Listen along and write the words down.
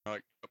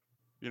Like,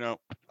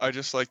 I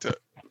just like to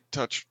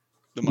touch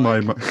the My,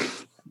 mic my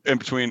in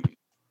between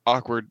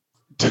awkward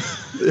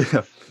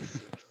yeah.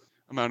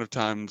 amount of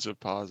times of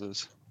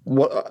pauses.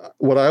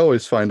 What I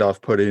always find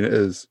off-putting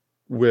is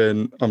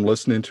when I'm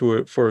listening to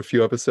it for a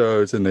few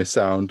episodes and they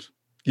sound,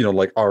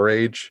 like our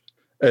age,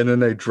 and then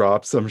they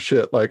drop some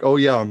shit like, "Oh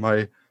yeah,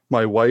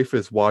 my wife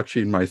is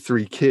watching my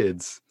three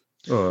kids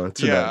Yeah,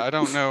 tonight." I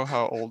don't know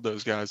how old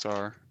those guys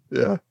are,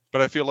 Yeah.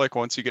 but I feel like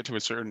once you get to a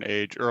certain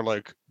age, or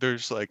like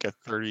there's like a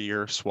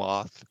 30-year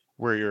swath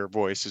where your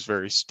voice is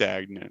very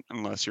stagnant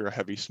unless you're a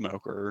heavy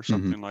smoker or Hmm.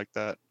 something like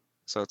that.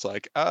 So it's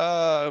like,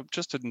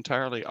 just an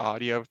entirely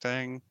audio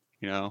thing.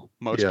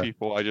 Most Yeah.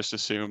 people, I just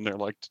assume they're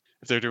like,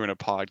 if they're doing a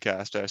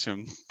podcast, I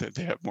assume that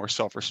they have more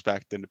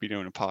self-respect than to be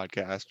doing a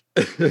podcast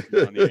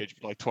beyond the age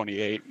of like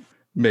 28,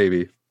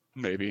 Maybe.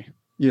 maybe,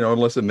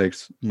 Unless it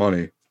makes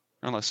money.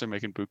 unless they're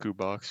making buku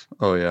bucks.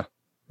 Oh yeah,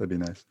 that'd be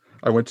nice.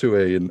 I went to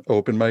an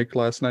open mic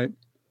last night.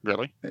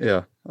 Really?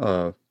 Yeah,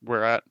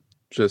 Where at?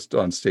 just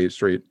on State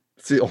Street.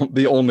 It's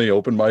the only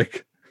open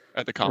mic.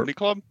 At the comedy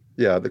club?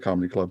 Yeah, the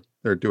comedy club.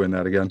 They're doing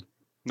that again.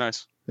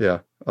 Nice. Yeah.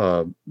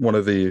 One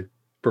of the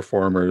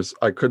performers,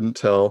 I couldn't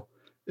tell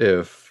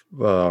if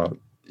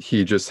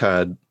he just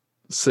had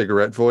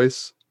cigarette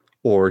voice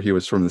or he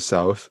was from the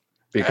South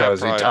because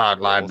he Probably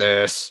talked like both.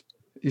 this.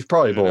 He's He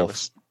probably didn't have a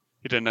both.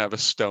 he didn't have a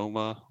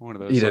stoma, one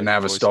of He those didn't like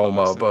have a voice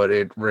box stoma, but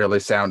it really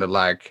sounded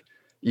like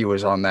he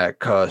was on that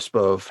cusp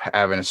of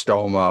having a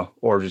stoma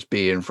or just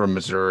being from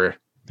Missouri.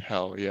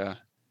 Hell yeah.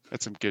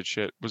 That's some good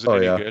shit. Was it Oh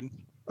any yeah.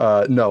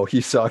 good? No,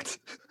 he sucked.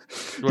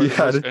 he Was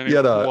had any he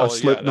had a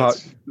yeah,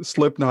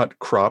 Slipknot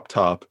crop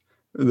top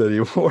that he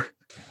wore.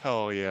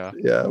 hell yeah.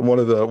 Yeah, one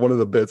of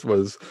the bits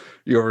was,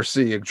 "You ever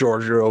see a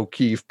Georgia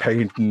O'Keeffe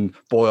painting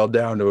boiled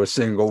down to a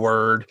single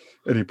word?"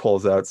 And he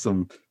pulls out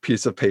some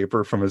piece of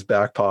paper from his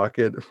back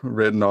pocket.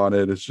 Written on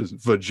it, it's just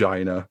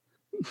vagina.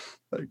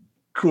 Like,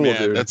 cool,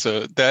 Man,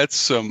 dude. that's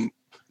some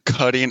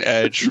cutting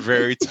edge,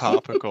 very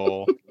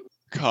topical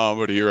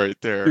comedy right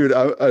there. Dude,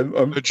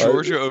 I'm The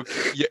Georgia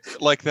yeah,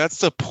 like that's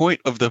the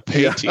point of the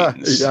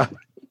paintings. Yeah,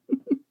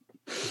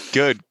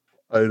 Good.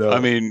 I know. I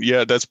mean,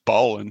 yeah, that's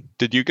ballin'.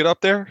 Did you get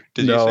up there?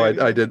 Did you No, say I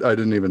anything?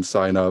 didn't even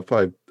sign up.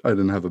 I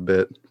didn't have a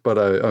bit, but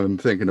I'm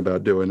thinking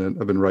about doing it.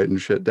 I've been writing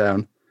shit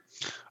down.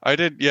 I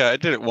did. Yeah, I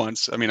did it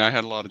once. I mean, I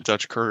had a lot of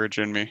Dutch courage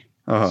in me,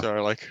 Uh-huh. so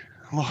I like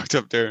walked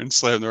up there and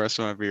slammed the rest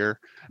of my beer.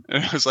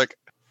 And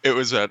it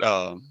was at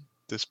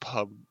this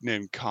pub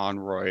named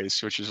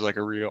Conroy's, which is like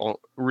a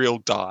real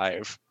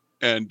dive.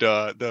 And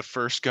the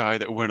first guy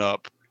that went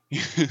up,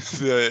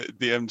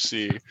 the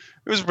MC, it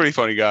was a pretty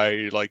funny guy.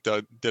 He like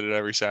did it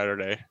every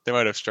Saturday. They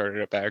might have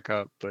started it back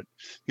up, but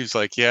he was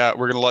like, "Yeah,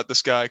 we're gonna let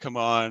this guy come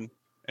on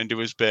and do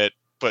his bit,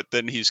 but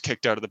then he's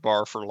kicked out of the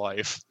bar for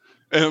life."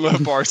 And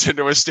the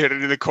bartender was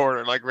standing in the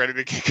corner, like ready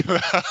to kick him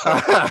out,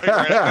 like,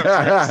 right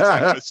after his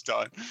set was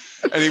done.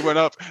 And he went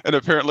up and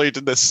apparently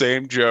did the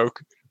same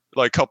joke,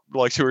 like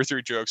two or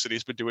three jokes that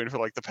he's been doing for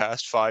like the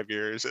past 5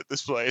 years at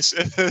this place.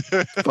 And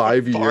the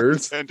 5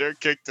 years. bartender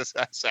kicked his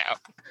ass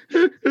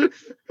out.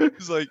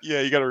 He's like,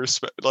 "Yeah, you gotta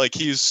respect." Like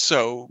he's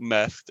so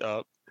methed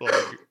up, like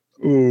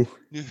Ooh.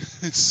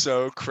 he's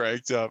so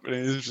cranked up, and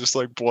he's just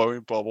like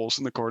blowing bubbles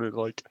in the corner,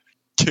 like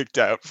kicked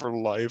out for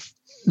life.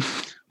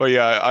 But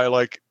yeah, I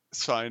like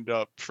signed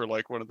up for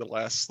like one of the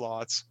last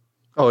slots.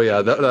 Oh yeah,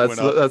 And then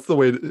that's the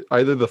way.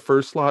 Either the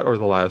first slot or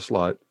the last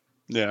slot.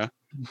 yeah.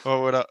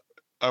 Well,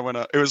 I went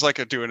up. It was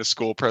like doing a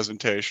school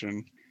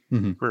presentation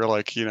Mhm. where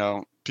like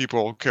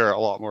people care a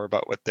lot more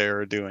about what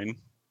they're doing,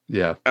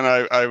 Yeah. and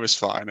I was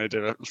fine. I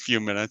did a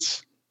few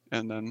minutes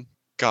and then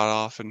got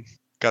off and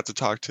got to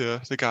talk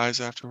to the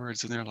guys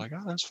afterwards, and they're like,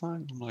 "Oh, that's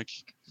fine." I'm like,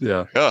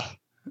 Yeah. "Yeah,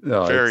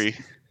 No, very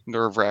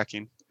nerve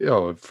wracking."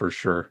 oh, for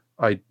sure.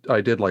 I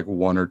did like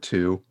one or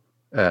two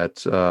at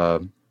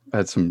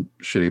some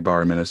shitty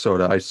bar in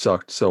Minnesota. I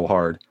sucked so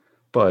hard,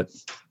 but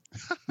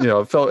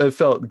it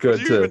felt What good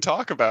did you to. even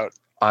talk about?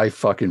 I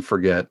fucking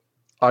forget.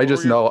 I What were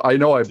just your?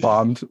 know I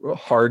bombed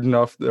hard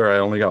enough that I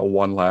only got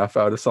one laugh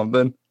out of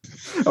something.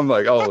 I'm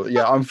like, oh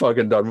yeah, I'm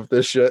fucking done with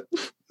this shit.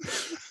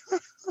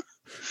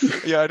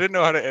 Yeah, I didn't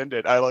know how to end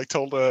it. I like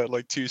told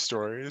like two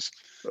stories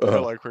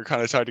that like were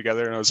kind of tied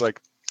together, and I was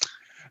like,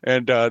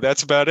 and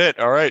that's about it.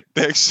 All right,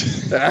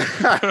 thanks.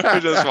 I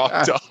just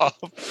walked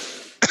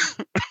off.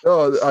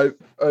 Oh,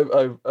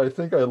 I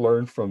think I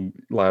learned from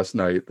last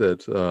night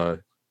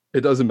that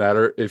it doesn't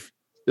matter if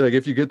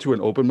you get to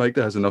an open mic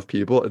that has enough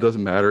people, it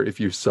doesn't matter if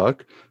you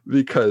suck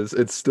because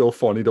it's still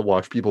funny to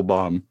watch people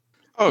bomb.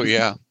 Oh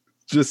yeah,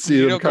 Just see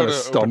you them don't go kind of to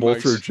open stumble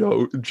through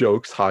mics.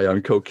 jokes high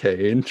on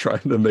cocaine, trying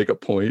to make a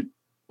point.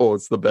 Oh,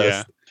 it's the Yeah,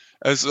 best.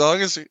 as long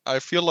as I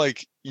feel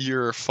like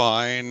you're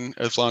fine,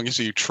 as long as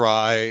you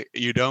try,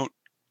 you don't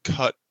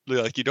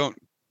you don't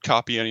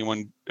copy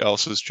anyone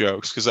else's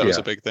jokes because that was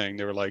a Yeah, big thing.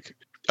 They were like,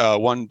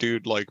 one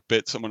dude like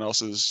bit someone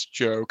else's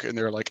joke, and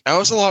they were like, "I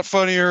was a lot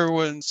funnier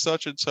when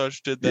such and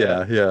such did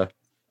that." yeah.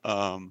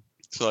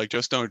 So like,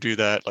 just don't do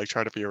that. Like,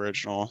 try to be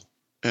original,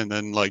 and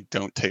then like,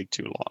 don't take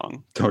too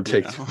long. Don't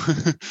You take. know,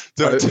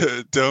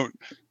 I, don't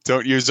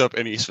Don't use up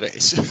any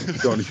space.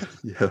 Don't.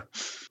 Yeah.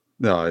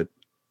 No.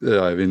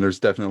 I mean, there's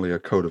definitely a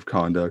code of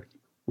conduct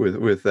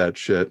with that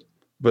shit.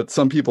 But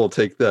some people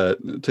take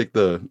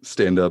the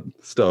stand-up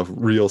stuff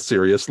real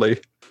seriously.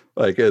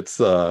 Like it's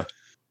like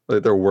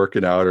they're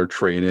working out or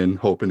training,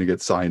 hoping to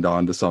get signed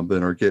on to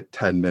something or get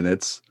 10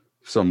 minutes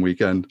some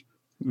weekend.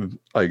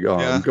 Like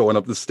going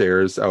up the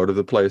stairs out of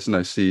the place, and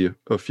I see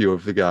a few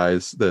of the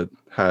guys that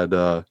had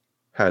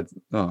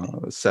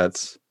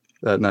sets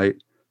that night,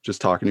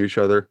 just talking to each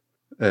other.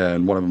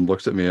 And one of them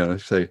looks at me and I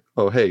say,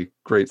 "Oh, hey,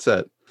 great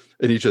set."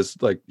 And he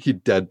just like he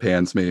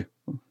deadpans me,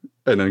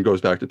 and then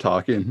goes back to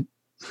talking.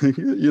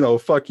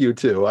 Fuck you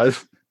too.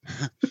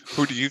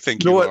 Who do you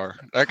think You know you what? are?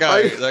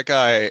 That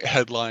guy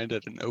headlined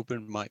at an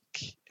open mic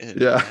in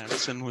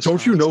Madison, Wisconsin.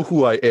 Don't you know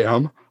who I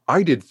am?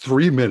 I did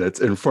 3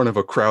 minutes in front of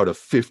a crowd of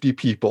 50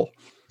 people,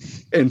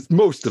 and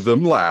most of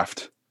them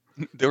laughed.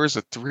 There was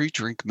a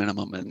 3-drink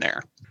minimum in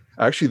there.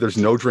 Actually, there's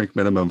no drink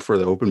minimum for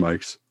the open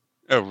mics.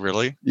 Oh,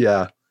 really?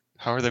 Yeah.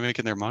 How are they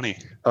making their money?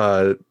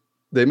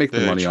 They make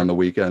the money on the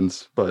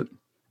weekends, but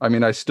I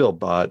mean, I still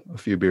bought a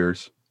few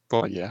beers.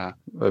 Well, yeah.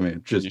 I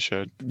mean, you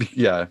should.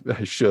 Yeah,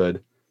 I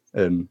should.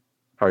 And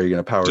how are you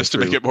going to power just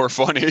through? To make it more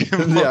funny?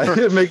 Yeah,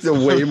 it makes it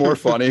way more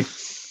funny.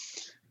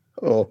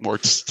 Oh, more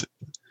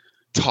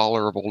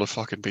tolerable to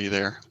fucking be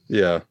there.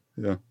 Yeah.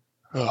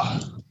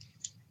 Ugh.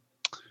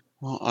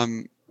 Well,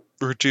 I'm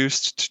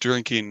reduced to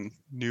drinking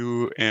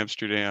New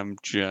Amsterdam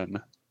gin.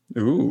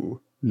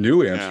 Ooh,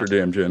 New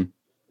Amsterdam gin.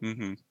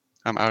 Mm-hmm.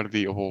 I'm out of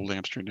the old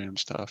Amsterdam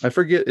stuff. I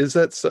forget. Is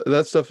that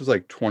stuff is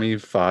like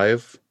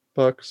 $25?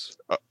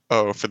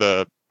 Oh, for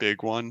the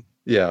big one?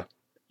 Yeah.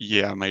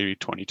 Yeah, maybe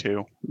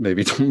 22.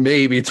 Maybe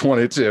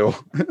 22.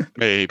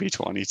 Maybe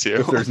 22.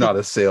 If there's not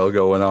a sale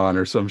going on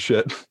or some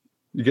shit.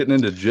 You're getting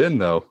into gin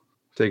though.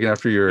 Taking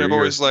after your I've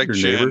always liked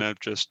gin. Neighbor?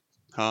 I've just,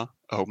 Oh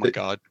my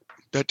God.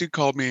 That dude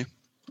called me.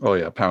 Oh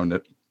yeah, pound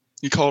it.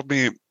 He called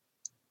me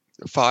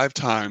 5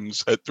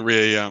 times at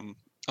 3 a.m.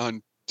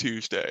 on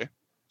Tuesday.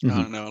 Mm-hmm.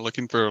 I don't know,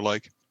 looking for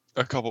like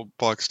a couple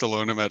bucks to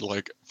loan him at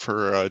like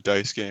for a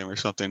dice game or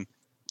something.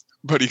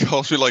 But he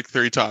calls me like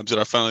 3 times,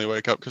 and I finally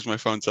wake up because my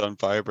phone's on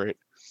vibrate.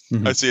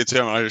 Mm-hmm. I see it's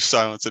him, and I just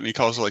silence it. And he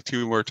calls like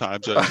 2 more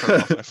times, and I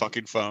turn off my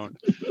fucking phone.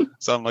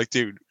 So I'm like,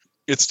 dude,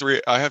 it's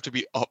 3. I have to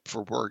be up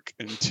for work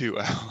in 2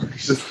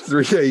 hours. It's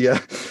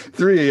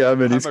 3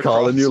 a.m. and he's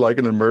calling you like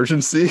an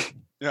emergency.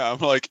 Yeah, I'm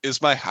like,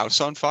 is my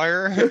house on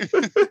fire?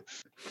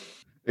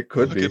 It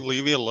could be.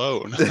 Leave me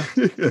alone.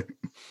 I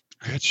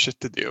had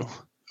shit to do.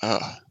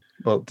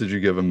 Well, did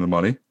you give him the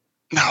money?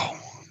 No.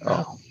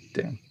 Oh,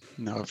 damn.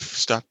 No, I've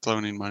stopped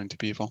loaning money to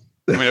people.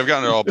 I mean, I've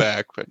gotten it all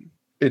back, but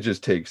it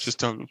just takes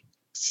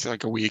it's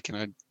like a week,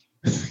 and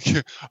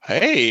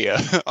hey,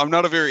 I'm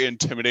not a very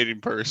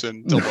intimidating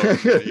person to loan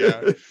money,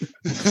 yeah.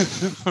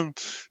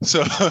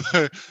 So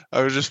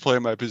I would just play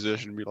my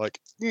position and be like,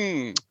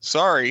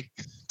 sorry,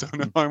 don't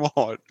know what I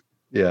want.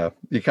 Yeah,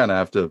 you kind of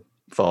have to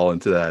fall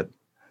into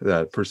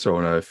that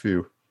persona if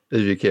you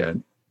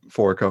can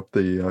fork up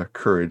the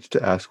courage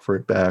to ask for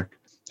it back.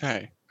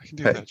 Hey, I can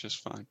do that just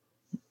fine.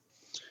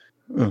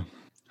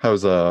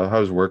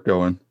 How's work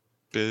going?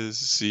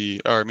 Busy.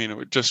 Or I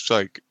mean, just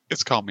like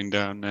it's calming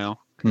down now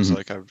because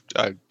like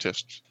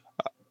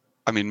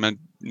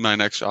my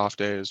next off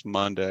day is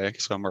Monday,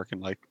 so I'm working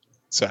like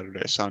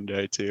Saturday,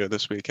 Sunday too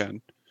this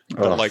weekend.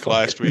 But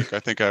last week, I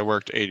think I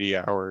worked 80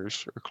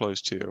 hours or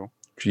close to.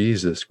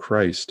 Jesus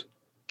Christ!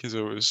 Because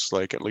it was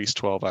like at least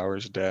 12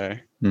 hours a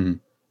day. Mm-hmm.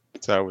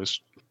 So that was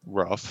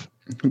rough.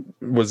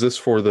 Was this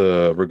for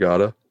the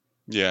regatta?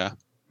 Yeah.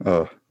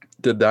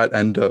 Did that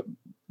end up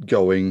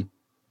going?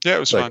 Yeah, it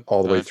was fun.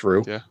 All the way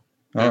through? Yeah.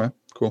 All right,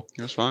 cool.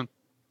 It was fun.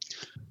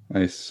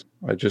 Nice.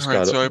 I just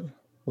got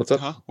what's up?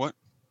 Huh? What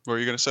were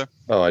you going to say?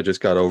 Oh, I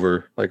just got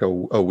over like a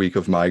week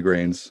of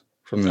migraines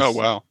from this. Oh,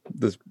 wow.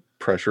 This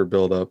pressure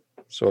buildup.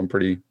 So I'm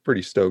pretty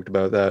stoked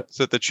about that. Is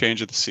that the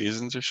change of the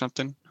seasons or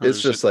something? Or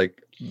it's just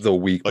like the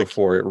week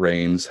before it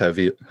rains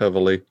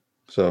heavily.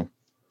 So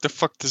the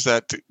fuck does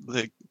that do?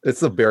 Like,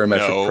 it's the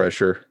barometric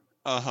pressure.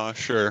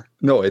 Sure.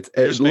 No,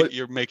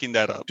 you're making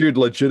that up. Dude,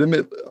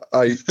 legitimate.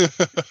 I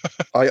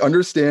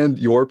understand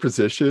your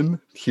position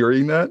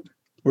hearing that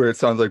where it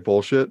sounds like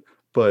bullshit,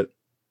 but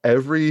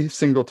every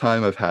single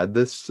time I've had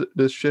this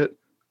shit,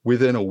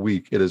 within a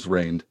week it has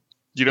rained.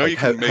 You know, you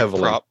can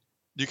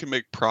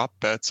make prop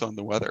bets on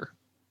the weather.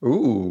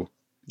 Ooh.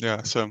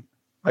 Yeah, so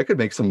I could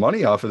make some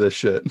money off of this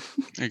shit.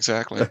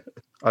 Exactly.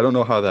 I don't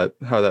know how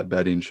that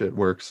betting shit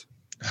works.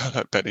 How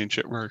that betting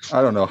shit works.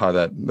 I don't know how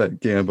that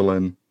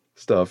gambling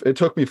stuff. It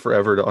took me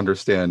forever to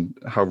understand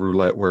how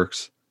roulette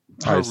works.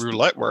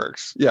 Roulette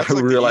works? Yeah, that's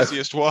like roulette. The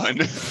easiest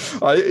one.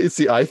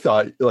 I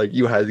thought like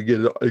you had to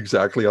get it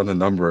exactly on the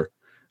number.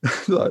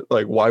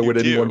 Like why would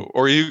anyone?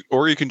 Or you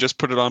can just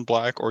put it on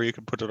black, or you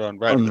can put it on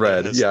red. On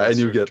red, yeah, and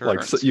you get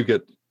you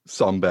get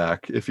some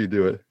back if you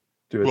do it.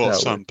 Well,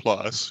 some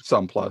plus.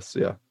 Some plus,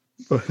 yeah.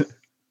 But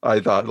I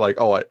thought like,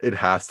 it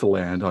has to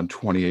land on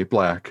 28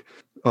 black,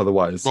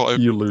 otherwise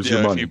you lose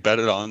your money. If you bet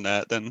it on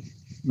that, then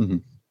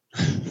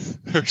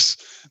there's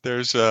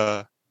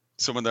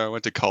someone that I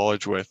went to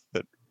college with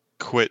that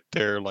quit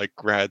their like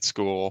grad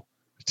school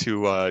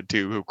to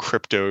do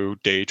crypto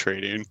day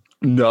trading.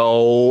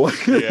 No.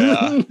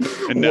 Yeah. And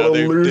what now a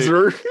they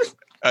loser.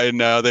 and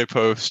now they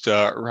post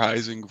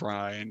Rise and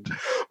Grind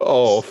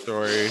Oh,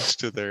 stories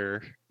to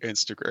their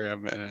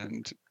Instagram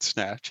and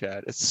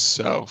Snapchat. It's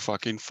so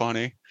fucking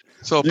funny.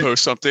 So I'll You-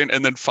 post something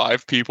and then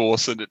 5 people will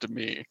send it to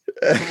me.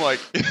 I'm like,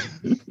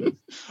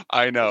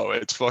 I know,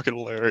 it's fucking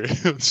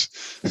hilarious.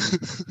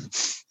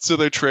 So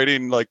they're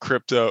trading like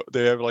crypto.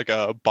 They have like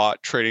a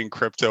bot trading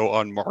crypto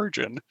on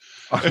margin.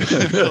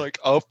 They're like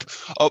up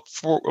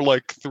for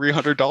like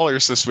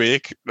 $300 this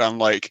week. And I'm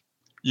like,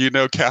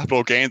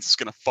 capital gains is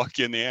gonna fuck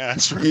you in the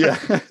ass. Right? yeah.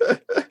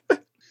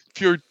 If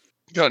you're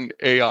got an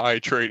AI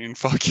trading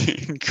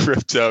fucking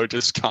crypto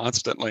just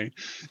constantly,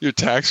 your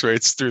tax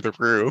rate's through the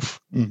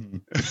roof.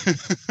 Mhm.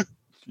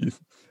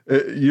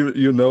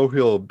 You know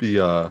he'll be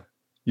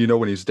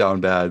when he's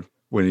down bad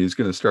when he's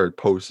gonna start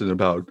posting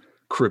about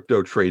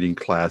crypto trading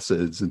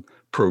classes and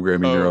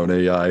programming your own Oh.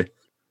 AI.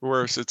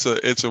 Worse, it's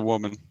a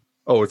woman.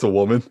 Oh, it's a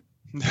woman.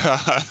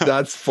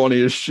 That's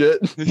funny as shit.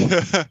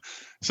 Yeah.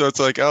 So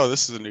it's like, oh,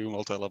 this is a new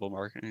multi-level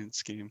marketing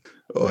scheme.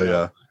 Oh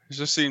yeah.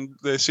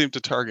 They seem to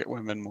target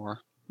women more.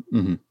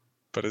 Mhm.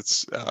 But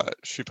it's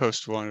she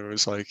posted one. It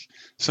was like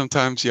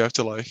sometimes you have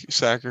to like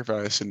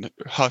sacrifice and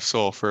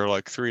hustle for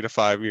like 3 to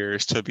 5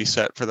 years to be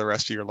set for the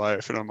rest of your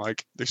life. And I'm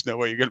like, there's no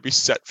way you're gonna be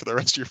set for the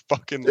rest of your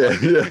fucking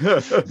life.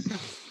 Yeah.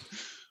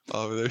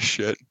 Oh, this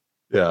shit.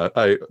 Yeah,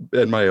 I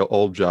at my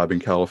old job in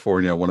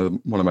California, one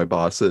of my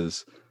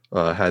bosses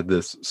had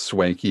this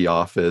swanky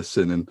office,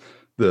 and in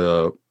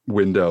the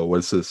window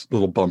was this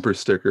little bumper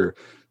sticker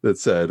that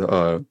said,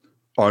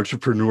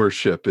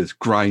 "Entrepreneurship is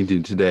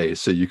grinding today,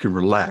 so you can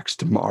relax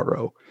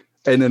tomorrow."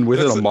 And then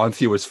within a month,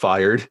 he was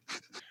fired.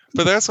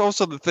 But that's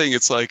also the thing.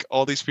 It's like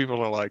all these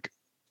people are like,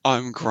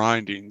 I'm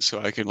grinding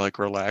so I can like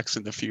relax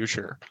in the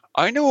future.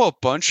 I know a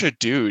bunch of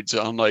dudes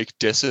on like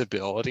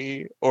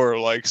disability or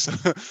like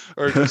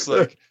or just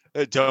like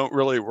that don't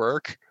really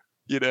work.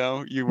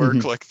 You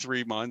work like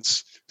 3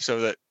 months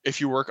so that if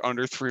you work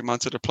under 3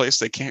 months at a place,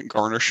 they can't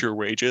garnish your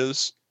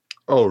wages.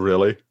 Oh,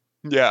 really?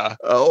 Yeah.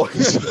 Oh,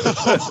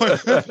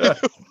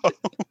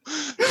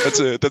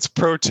 That's a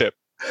pro tip.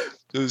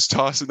 Just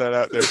tossing that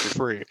out there for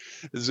free.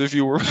 As if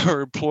you were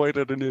employed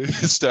at a new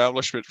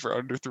establishment for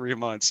under 3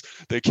 months,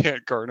 they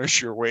can't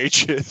garnish your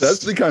wages. That's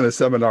the kind of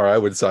seminar I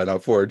would sign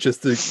up for,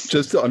 just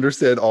to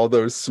understand all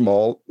those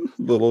small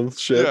little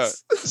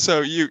shits. Yeah.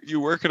 So you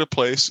work at a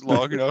place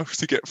long enough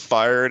to get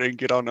fired and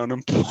get on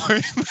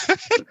unemployment.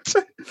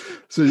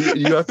 So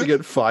you have to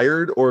get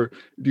fired, or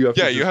do you have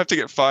to? Yeah, you have to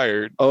get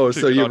fired. Oh,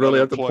 so you really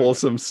have to pull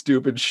some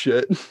stupid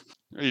shit.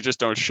 You just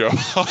don't show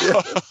up.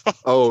 Yeah.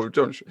 Oh,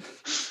 don't.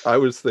 I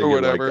was thinking, or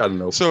whatever. like, I don't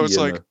know. So it's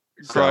like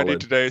grinding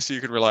salad. today so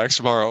you can relax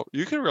tomorrow.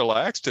 You can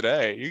relax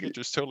today. You can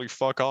just totally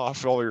fuck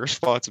off all your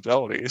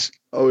responsibilities.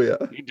 Oh yeah.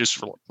 You can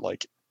just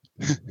like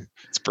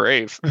it's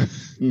brave.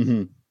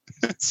 Mm-hmm.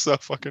 It's so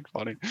fucking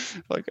funny.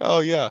 Like,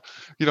 oh yeah,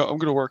 I'm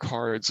gonna work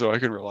hard so I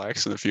can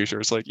relax in the future.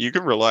 It's like you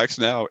can relax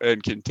now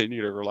and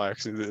continue to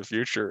relax into the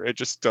future. It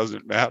just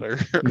doesn't matter.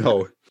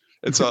 No.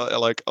 It's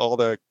like all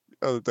the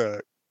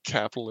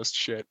capitalist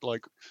shit.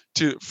 Like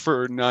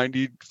for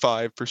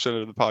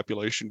 95% of the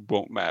population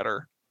won't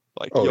matter.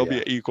 Like you'll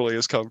be equally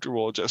as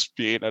comfortable just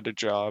being at a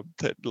job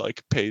that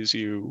like pays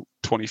you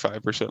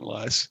 25%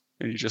 less,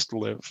 and you just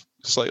live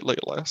slightly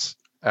less.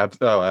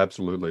 Oh,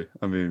 absolutely.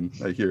 I mean,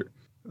 I hear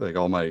like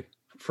all my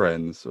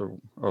friends or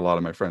a lot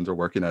of my friends are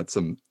working at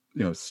some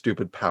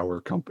stupid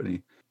power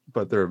company,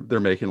 but they're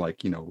making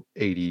like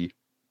 80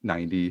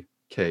 90K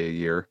a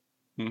year.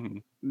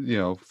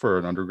 Mm-hmm. For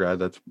an undergrad,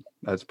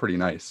 that's pretty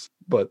nice.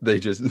 But they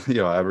just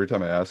every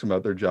time I ask them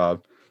about their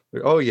job,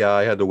 like, oh yeah,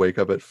 I had to wake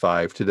up at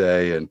 5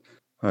 today and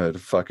I had to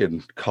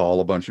fucking call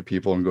a bunch of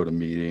people and go to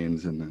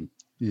meetings, and then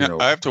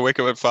I have to wake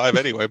up at 5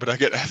 anyway, but I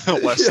get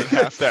less than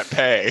half that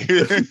pay.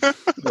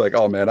 Like,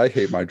 oh man, I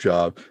hate my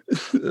job.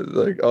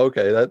 Like,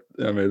 okay,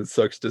 it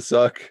sucks to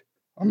suck.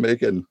 I'm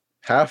making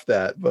half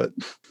that, but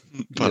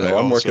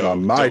I'm working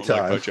on my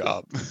time. Like my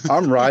job.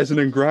 I'm rising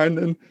and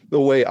grinding the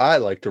way I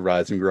like to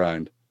rise and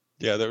grind.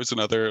 Yeah, there was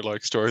another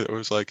like story that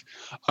was like,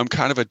 I'm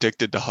kind of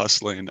addicted to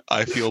hustling.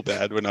 I feel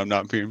bad when I'm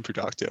not being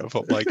productive.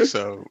 I'm like,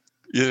 so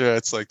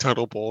it's like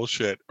total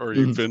bullshit, or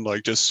you've been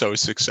like just so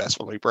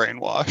successfully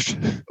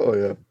brainwashed. Oh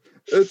yeah,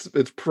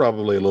 it's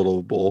probably a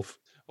little both.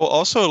 Well,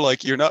 also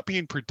like you're not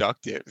being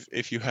productive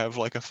if you have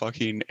like a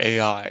fucking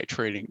AI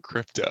trading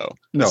crypto.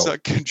 No, it's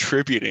not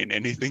contributing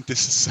anything to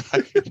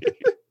society.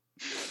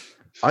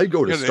 I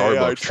go to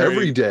Starbucks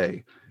every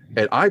day,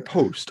 and I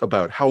post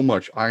about how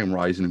much I am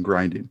rising and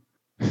grinding.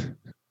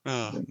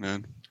 Oh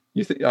man,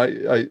 you think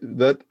I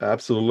that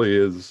absolutely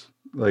is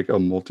like a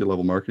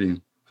multi-level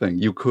marketing thing.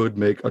 You could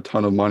make a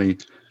ton of money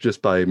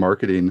just by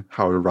marketing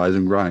how to rise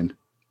and grind.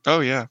 Oh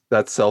yeah,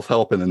 that's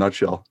self-help in a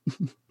nutshell.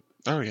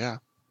 Oh yeah.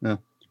 Yeah.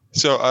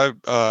 So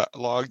I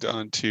logged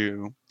on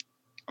to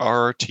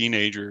our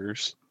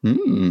teenagers.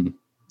 And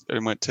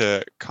went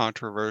to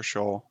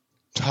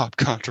top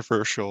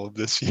controversial of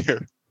this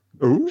year.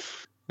 Ooh.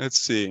 Let's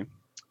see.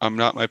 I'm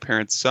not my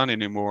parents' son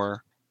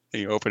anymore.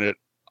 And you open it,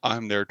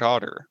 I'm their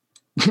daughter.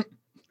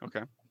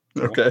 Okay.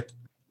 Cool. Okay.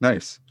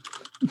 Nice.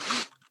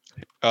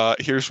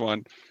 Here's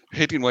one.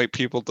 Hating white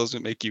people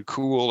doesn't make you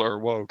cool or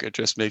woke. It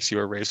just makes you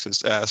a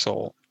racist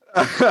asshole.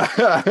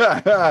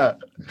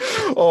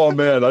 Oh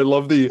man, I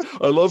love the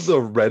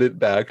Reddit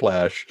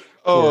backlash.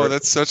 Oh, for-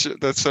 that's such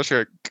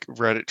a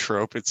Reddit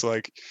trope. It's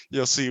like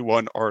you'll see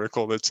one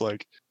article that's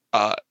like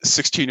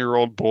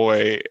 16-year-old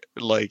boy,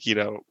 like,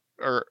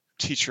 or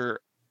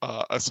teacher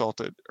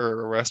assaulted or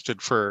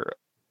arrested for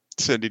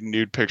sending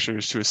nude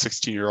pictures to a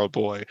 16-year-old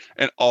boy,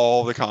 and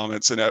all the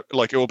comments and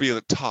like it will be at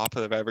the top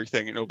of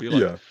everything, and it'll be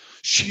like, yeah.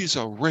 she's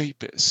a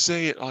rapist,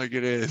 say it like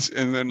it is.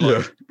 And then Yeah.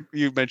 like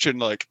you mentioned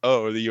like,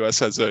 oh, the US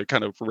has a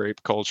kind of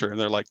rape culture, and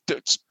they're like,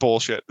 it's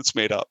bullshit, it's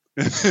made up.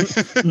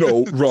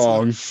 No,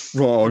 wrong.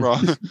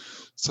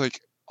 It's like,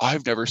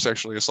 I've never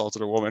sexually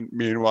assaulted a woman.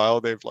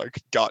 Meanwhile, they've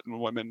like gotten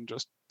women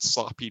just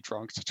sloppy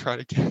drunk to try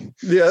to get.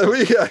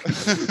 Yeah.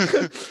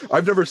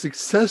 I've never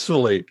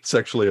successfully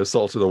sexually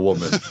assaulted a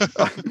woman.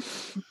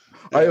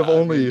 I have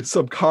only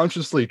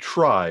subconsciously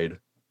tried.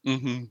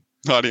 Mm-hmm.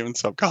 Not even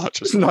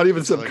subconsciously. Not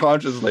even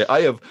subconsciously.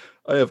 I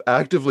have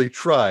actively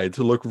tried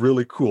to look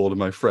really cool to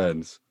my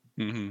friends.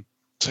 Mm-hmm.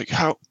 It's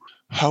like,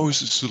 how is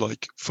this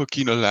like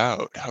fucking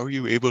allowed? How are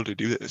you able to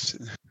do this?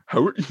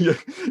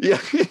 Yeah.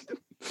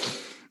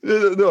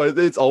 No,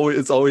 it's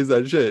always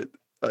that shit.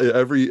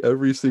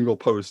 Every single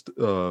post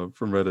from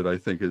Reddit, I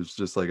think, is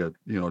just like a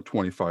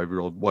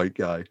 25-year-old white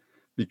guy,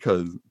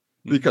 because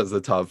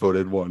the top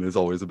voted one is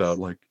always about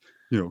like,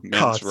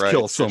 cops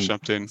kill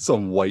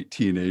some white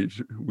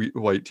teenager.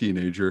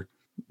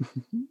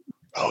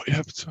 Oh yeah,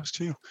 but so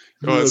too.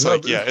 Well, it's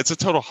like, yeah, it's a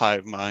total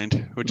hive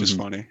mind, which is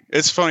funny.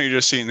 It's funny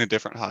just seeing the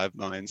different hive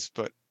minds,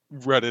 but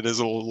Reddit is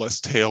a little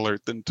less tailored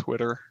than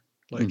Twitter.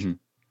 Like,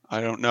 I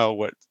don't know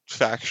what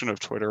faction of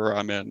Twitter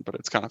I'm in, but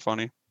it's kind of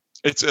funny.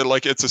 It's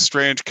a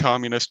strange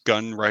communist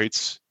gun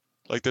rights.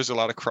 Like, there's a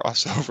lot of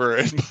crossover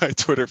in my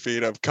Twitter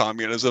feed of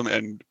communism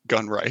and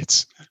gun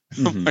rights.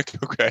 I'm like,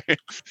 okay,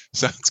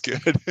 sounds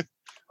good.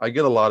 I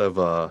get a lot of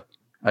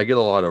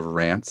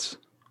rants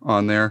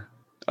on there.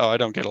 Oh, I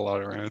don't get a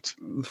lot of rants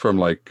from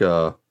like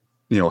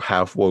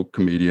half woke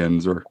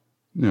comedians or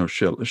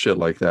shit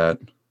like that.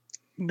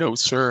 No,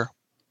 sir.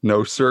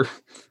 No, sir.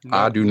 No,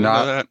 I do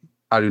not.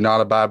 I do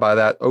not abide by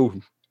that. Oh,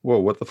 whoa!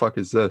 What the fuck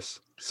is this?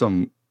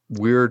 Some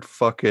weird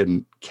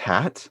fucking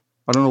cat?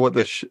 I don't know what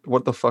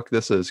the fuck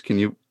this is.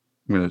 I'm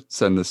gonna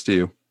send this to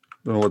you. I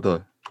don't know what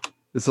the.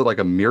 Is it like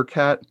a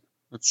meerkat?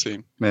 Let's see.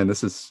 Man,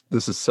 this is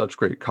such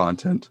great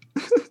content.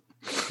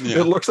 Yeah.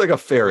 It looks like a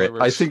ferret.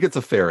 I think it's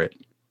a ferret.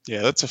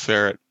 Yeah, that's a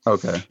ferret.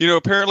 Okay.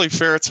 Apparently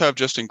ferrets have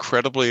just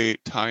incredibly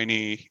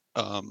tiny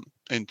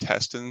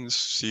intestines,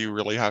 so you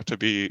really have to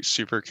be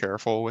super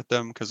careful with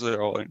them, because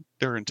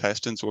their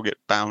intestines will get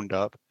bound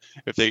up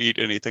if they eat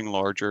anything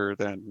larger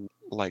than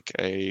like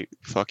a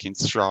fucking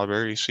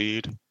strawberry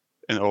seed,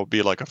 and it will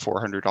be like a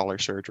 $400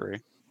 surgery.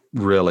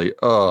 Really?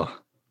 Oh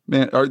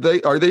man, are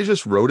they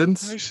just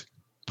rodents?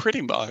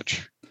 Pretty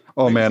much.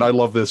 Oh man, I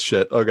love this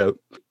shit. Okay,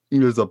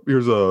 here's one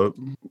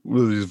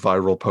of these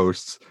viral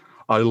posts.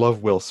 I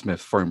love Will Smith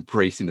for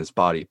embracing his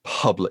body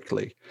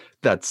publicly.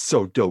 That's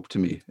so dope to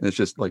me. And it's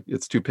just like,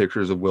 it's two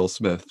pictures of Will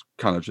Smith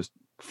kind of just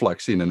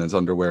flexing in his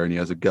underwear, and he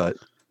has a gut.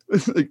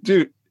 Like,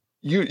 dude,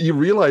 you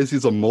realize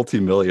he's a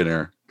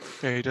multimillionaire.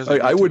 Yeah, he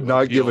doesn't. I would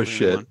not give a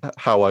shit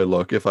how I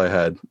look if I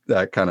had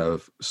that kind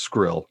of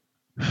skrill.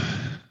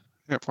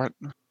 Yeah, what?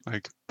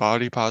 Like,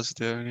 body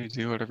positivity,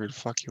 do whatever the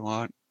fuck you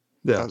want.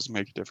 Yeah. It doesn't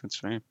make a difference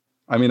to me.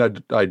 I mean,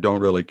 I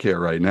don't really care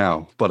right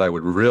now, but I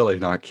would really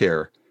not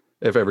care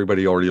if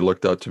everybody already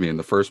looked up to me in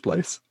the first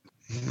place.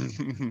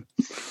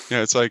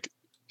 Yeah, it's like,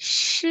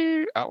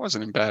 I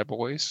wasn't in Bad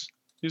Boys.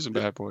 He was in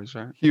Bad Boys,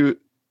 right?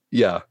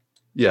 Yeah.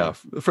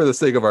 For the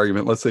sake of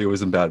argument, let's say he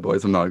was in Bad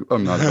Boys. I'm not.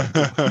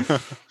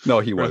 No,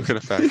 he was.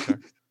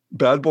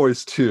 Bad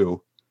Boys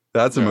 2.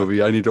 That's a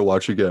movie I need to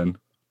watch again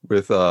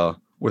with a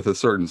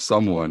certain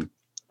someone.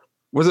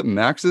 Was it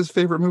Max's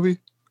favorite movie?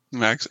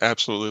 Max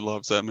absolutely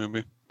loves that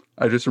movie.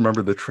 I just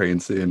remember the train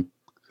scene.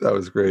 That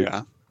was great.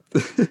 Yeah.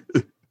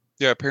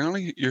 Yeah,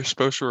 apparently you're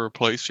supposed to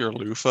replace your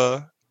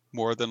loofah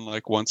more than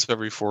like once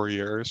every 4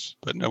 years,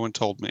 but no one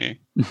told me.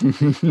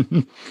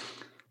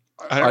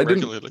 I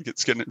regularly get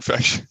skin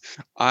infection.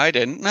 I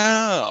didn't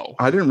know.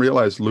 I didn't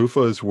realize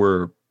loofahs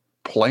were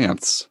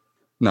plants,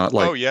 not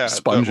like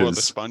sponges.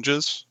 The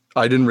sponges.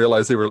 I didn't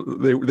realize they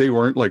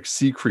weren't like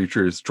sea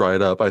creatures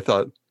dried up. I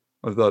thought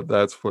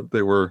that's what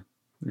they were.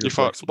 You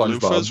thought like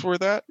loofahs were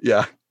that?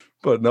 Yeah,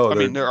 but no.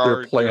 There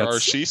are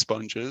sea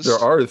sponges. There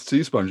are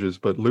sea sponges,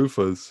 but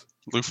loofahs.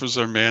 Loofahs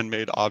are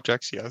man-made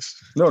objects, yes.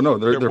 No,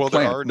 they're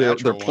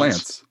plants. They're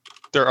plants.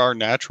 There are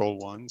natural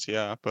ones,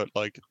 yeah, but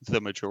like the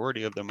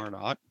majority of them are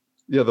not.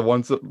 Yeah, the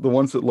ones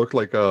that look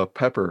like a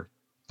pepper.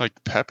 Like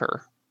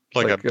pepper,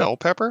 like a bell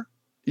pepper.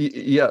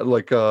 Yeah,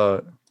 like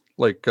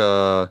they've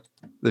got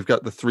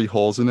the 3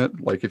 holes in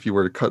it. Like if you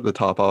were to cut the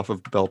top off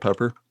of bell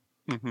pepper,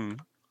 mm-hmm.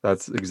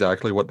 That's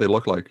exactly what they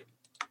look like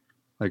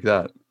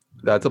that.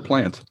 That's a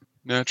plant.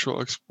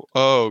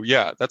 Oh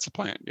yeah, that's a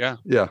plant. Yeah.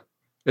 Yeah,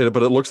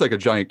 but it looks like a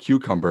giant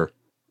cucumber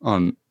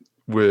on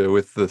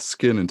with the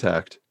skin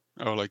intact.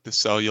 Oh, like the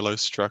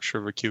cellulose structure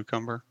of a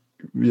cucumber.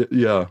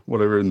 Yeah,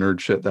 whatever nerd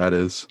shit that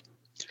is.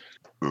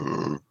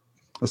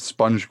 A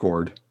sponge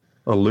gourd,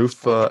 a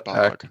loofah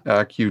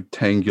SpongeBob.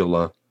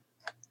 acutangula.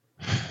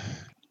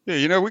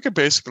 Yeah, we could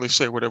basically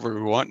say whatever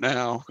we want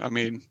now. I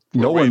mean,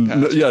 we're No way one,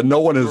 past. yeah, no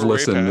one has We're way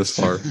listened this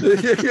past.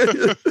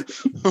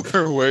 far.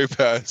 We're way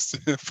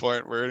past the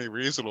point where any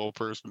reasonable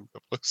person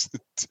would listen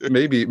to.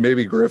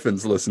 Maybe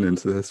Griffin's listening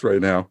to this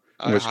right now.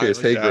 In I which case,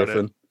 highly hey doubt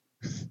Griffin,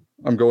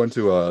 I'm going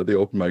to the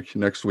open mic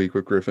next week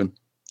with Griffin.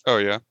 Oh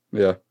yeah,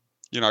 Yeah,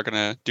 you're not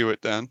gonna do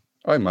it then.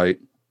 I might.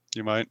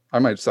 You might. I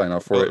might sign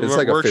up for it. It's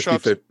like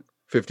a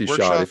 50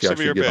 shot if you some of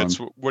actually your get bits.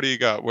 on. What do you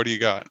got? What do you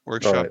got?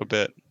 Workshop right. a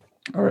bit.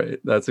 All right,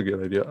 that's a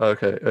good idea.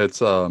 Okay,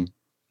 it's all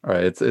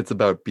right. It's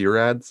about beer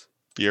ads.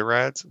 Beer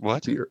ads?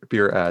 What?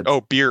 Beer ads.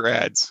 Oh, beer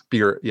ads.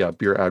 Beer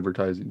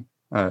advertising.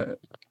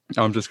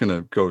 I'm just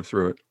gonna go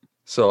through it.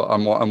 So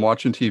I'm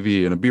watching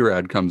TV and a beer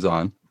ad comes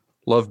on.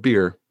 Love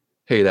beer,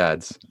 hate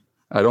ads.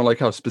 I don't like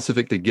how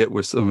specific they get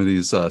with some of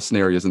these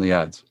scenarios in the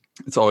ads.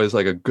 It's always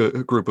like a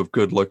group of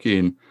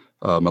good-looking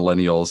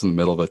millennials in the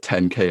middle of a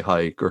 10K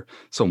hike or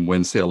some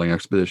wind sailing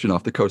expedition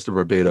off the coast of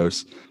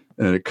Barbados.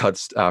 And it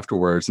cuts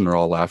afterwards and they're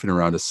all laughing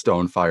around a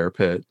stone fire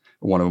pit.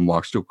 One of them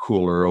walks to a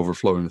cooler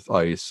overflowing with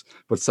ice,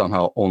 but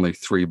somehow only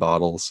 3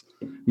 bottles.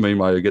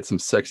 Meanwhile, you get some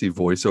sexy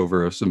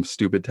voiceover of some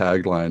stupid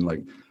tagline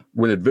like,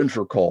 when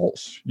adventure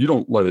calls, you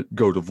don't let it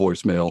go to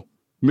voicemail.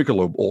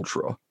 Michelob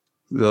Ultra.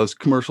 Those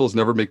commercials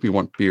never make me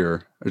want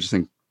beer. I just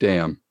think,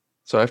 damn.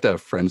 So I have to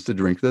have friends to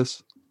drink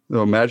this?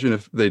 So imagine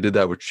if they did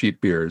that with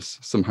cheap beers.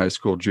 Some high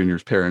school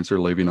junior's parents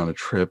are leaving on a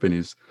trip and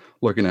he's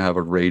looking to have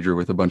a rager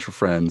with a bunch of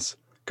friends.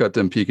 Got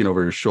them peeking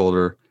over his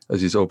shoulder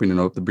as he's opening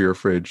up the beer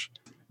fridge.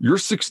 You're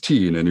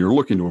 16 and you're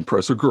looking to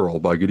impress a girl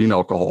by getting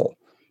alcohol.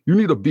 You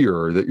need a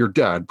beer that your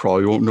dad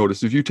probably won't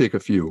notice if you take a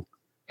few.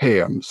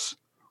 Hams.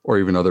 Or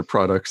even other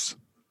products.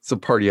 It's a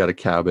party at a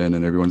cabin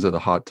and everyone's at a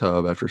hot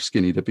tub after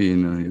skinny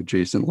dipping in an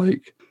adjacent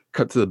lake.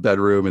 Cut to the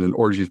bedroom and an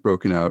orgy's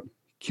broken out.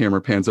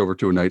 Camera pans over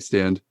to a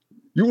nightstand.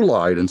 You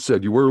lied and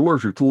said you were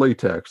allergic to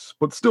latex,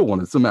 but still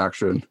wanted some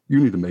action. You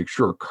need to make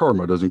sure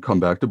karma doesn't come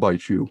back to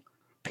bite you.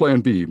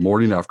 Plan B,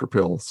 morning after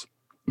pills.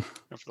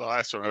 For the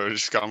last one, I would have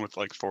just gone with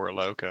like Four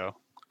Loko.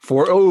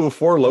 Four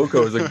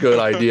Loko is a good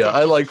idea.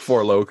 I like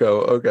Four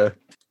Loko. Okay.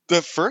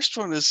 The first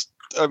one is,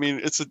 I mean,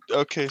 it's an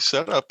okay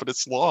setup, but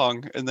it's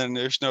long, and then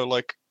there's no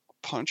like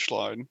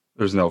punchline.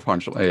 There's no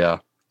punchline. Yeah.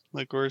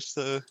 Like, where's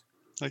the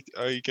like?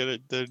 Oh, you get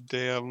it. The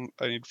damn.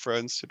 I need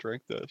friends to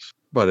drink this.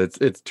 But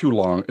it's too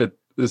long. It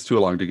is too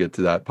long to get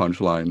to that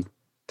punchline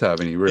to have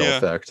any real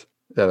effect.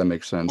 Yeah, that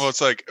makes sense. Well, it's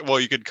like, well,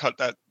 you could cut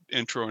that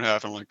intro in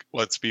half and like,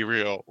 let's be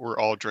real, we're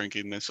all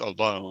drinking this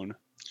alone.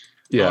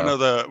 Yeah.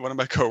 One of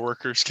my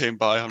coworkers came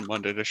by on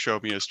Monday to show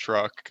me his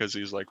truck because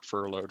he's like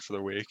furloughed for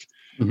the week.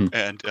 Mm-hmm.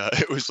 And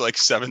it was like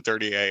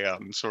 7:30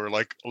 a.m. So we're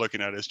like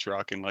looking at his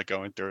truck and like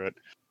going through it.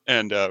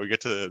 And we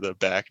get to the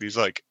back and he's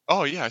like,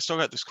 oh yeah, I still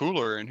got this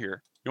cooler in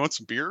here. You want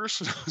some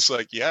beers? I was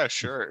like, yeah,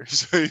 sure.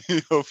 So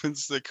he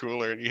opens the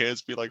cooler and he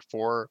hands me like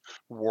 4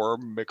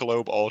 warm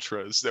Michelob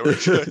Ultras that were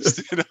just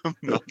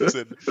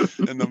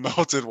in the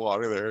melted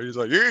water there. He's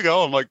like, here you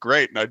go. I'm like,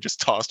 great. And I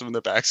just tossed them in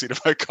the backseat of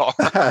my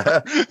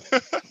car.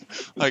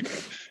 Like,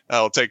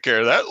 I'll take care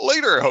of that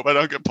later. I hope I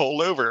don't get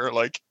pulled over.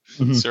 Like,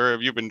 sir,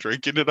 have you been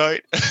drinking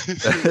tonight?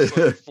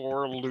 Like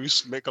 4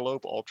 loose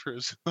Michelob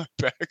Ultras in my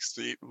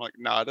backseat. I'm like,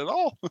 not at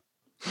all.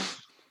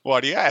 Why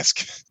do you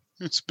ask?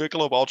 It's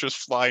Michelob Ultra's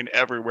flying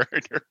everywhere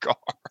in your car.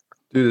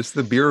 Dude, it's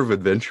the beer of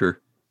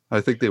adventure. I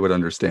think they would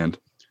understand.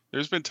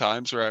 There's been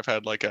times where I've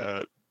had like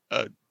a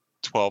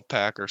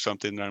 12-pack or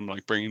something that I'm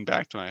like bringing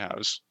back to my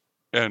house.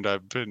 And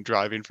I've been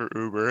driving for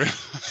Uber.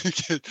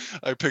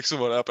 I pick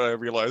someone up and I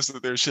realize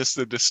that there's just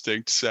a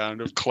distinct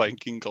sound of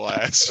clanking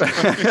glass from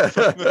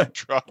the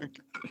trunk.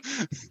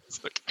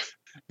 It's like,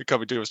 you're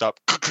coming to a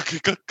stop.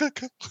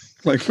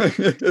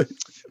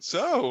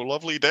 So,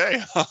 lovely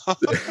day.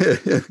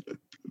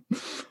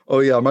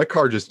 Oh yeah, my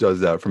car just does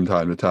that from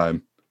time to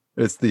time.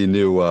 It's the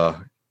new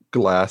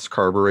glass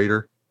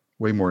carburetor,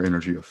 way more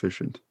energy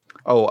efficient.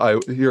 Oh,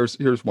 here's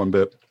one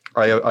bit.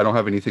 I don't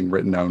have anything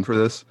written down for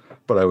this,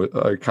 but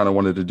I kind of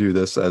wanted to do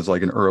this as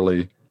like an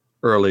early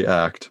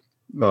act.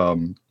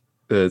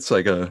 It's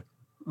like a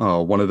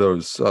one of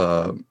those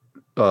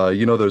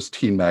those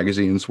teen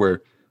magazines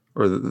where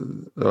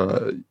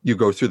you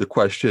go through the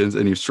questions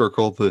and you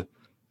circle the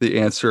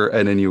answer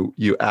and then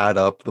you add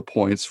up the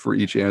points for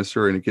each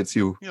answer and it gets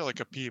you like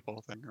a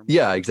people thing.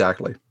 Yeah,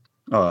 exactly.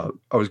 I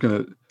was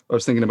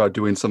thinking about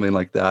doing something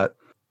like that,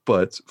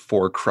 but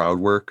for crowd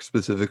work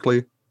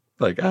specifically,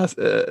 like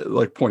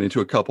like pointing to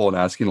a couple and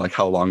asking like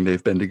how long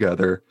they've been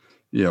together,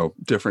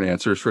 different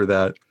answers for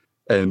that,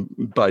 and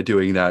by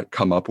doing that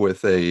come up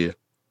with a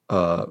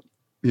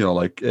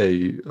like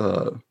a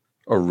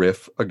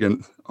riff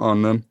again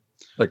on them,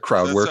 like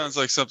crowd work. Sounds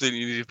like something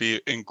you need to be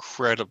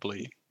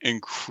incredibly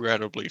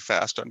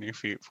fast on your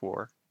feet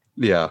for.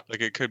 Yeah.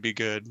 Like it could be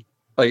good.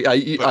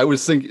 I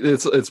was thinking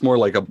it's more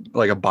like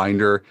a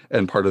binder,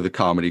 and part of the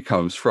comedy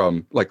comes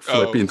from like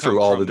flipping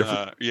through all the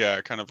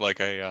different. Kind of like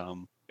a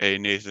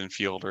Nathan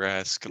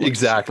Fielder-esque, like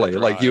Exactly.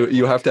 super Like dry,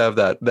 you have to have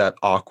that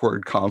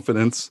awkward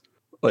confidence.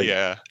 Like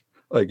yeah.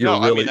 like No, you're I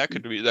mean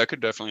really that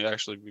could definitely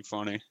actually be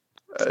funny.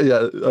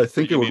 yeah. I But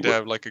think it you would need to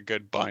have like a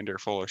good binder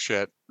full of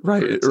shit. Where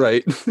right it's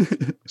like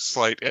right.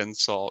 slight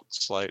insult,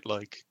 slight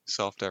like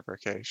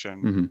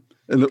self-deprecation. hmm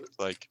And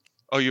Like,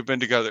 oh, you've been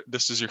together.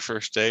 This is your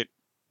first date.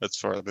 That's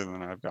farther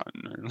than I've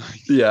gotten. Or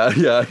like,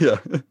 yeah.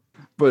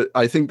 But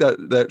I think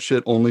that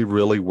shit only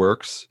really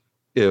works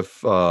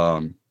if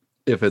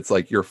it's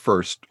like your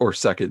first or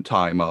second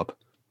time up,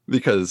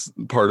 because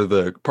part of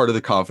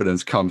the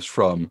confidence comes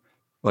from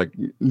like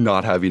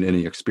not having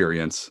any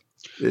experience.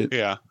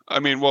 yeah. I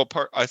mean,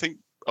 I think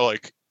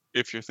like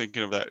if you're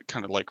thinking of that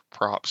kind of like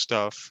prop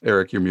stuff,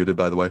 Eric, you're muted,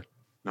 by the way.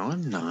 No,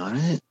 I'm not.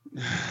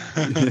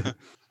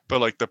 but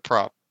like the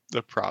prop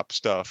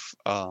stuff,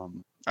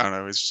 I don't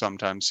know, is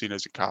sometimes seen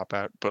as a cop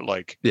out. But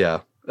like Yeah,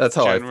 that's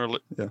how generally,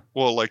 yeah.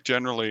 well, like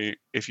generally,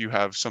 if you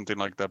have something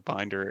like that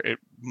binder, it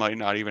might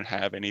not even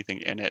have anything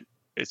in it.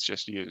 It's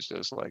just used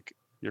as like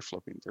you're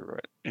flipping through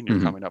it and you're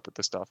Mhm. coming up with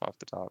the stuff off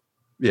the top.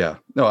 Yeah.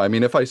 No, I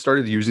mean, if I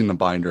started using the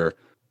binder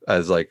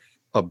as like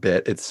a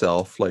bit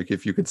itself, like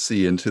if you could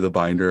see into the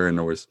binder and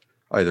there was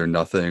either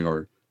nothing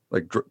or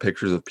like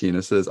pictures of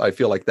penises, I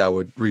feel like that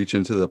would reach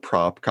into the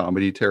prop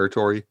comedy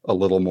territory a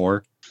little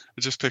more.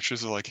 It's just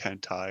pictures of like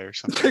hentai or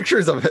something.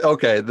 Pictures of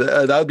okay,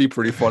 that'd be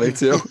pretty funny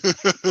too.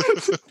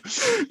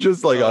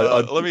 Just like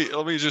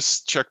let me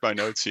just check my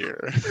notes here.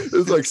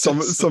 It's like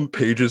some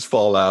pages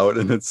fall out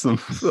and it's some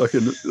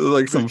fucking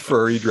like some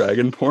furry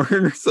dragon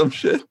porn or some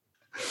shit.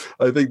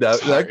 I think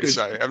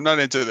sorry, I'm not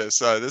into this.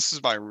 This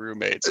is my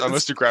roommates. I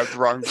must have grabbed the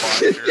wrong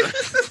binder.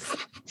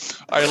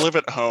 I live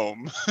at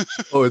home.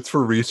 Oh, it's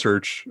for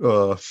research.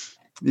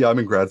 Yeah, I'm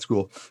in grad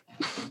school.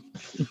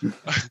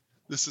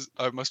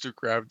 I must have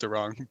grabbed the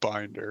wrong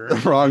binder.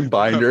 Wrong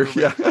binder.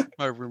 Yeah.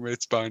 My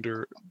roommate's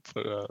binder,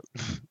 but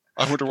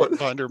I wonder what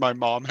binder my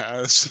mom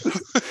has.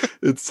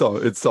 It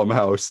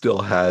somehow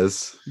still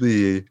has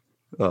the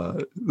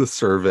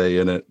survey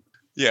in it.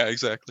 Yeah,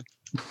 exactly.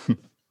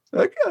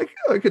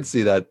 I could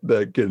see that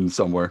getting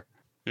somewhere.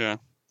 Yeah.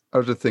 I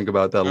have to think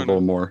about that a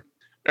little more.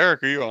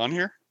 Eric, are you on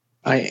here?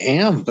 I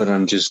am, but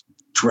I'm just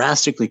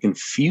drastically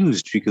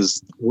confused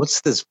because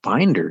what's this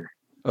binder?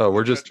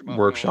 We're just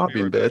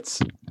workshopping bits.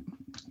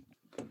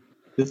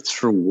 It's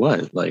for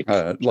what? Like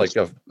an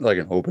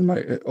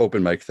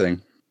open mic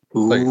thing.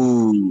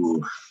 Ooh.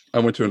 Like, I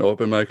went to an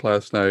open mic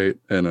last night,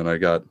 and then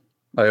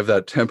I have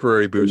that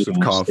temporary boost of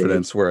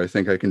confidence where I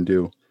think I can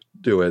do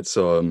it.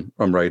 So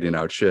I'm writing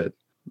out shit,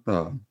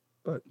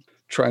 but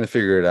trying to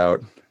figure it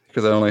out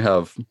because I only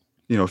have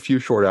a few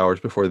short hours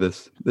before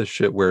this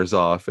shit wears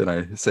off, and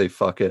I say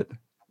fuck it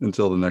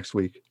until the next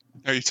week.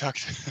 Are you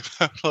talking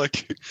about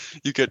like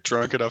you get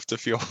drunk enough to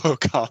feel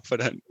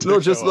confident? No,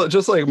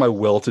 just like my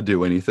will to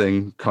do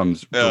anything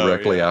comes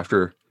directly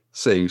after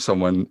seeing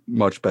someone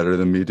much better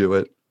than me do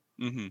it.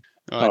 Mm-hmm.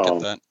 I get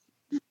that.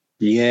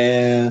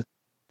 Yeah.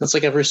 That's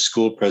like every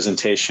school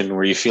presentation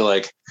where you feel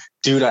like,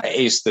 dude, I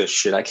aced this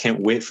shit. I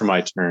can't wait for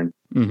my turn.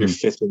 Mm-hmm. You're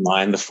fifth in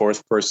line. The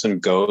fourth person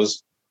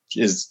goes,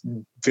 is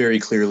very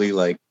clearly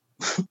like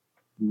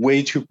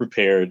way too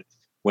prepared,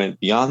 went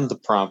beyond the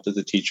prompt that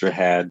the teacher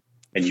had,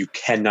 and you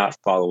cannot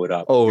follow it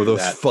up. Oh,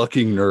 those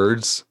fucking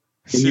nerds.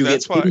 See,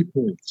 that's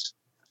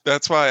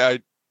why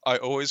I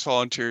always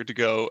volunteered to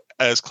go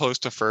as close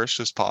to first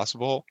as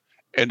possible,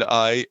 and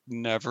I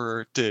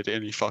never did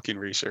any fucking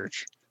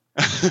research.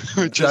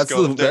 That's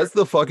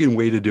the fucking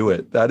way to do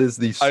it. That is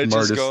the smartest thing.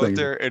 I just go up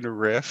there and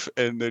riff,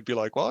 and they'd be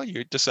like, "Well,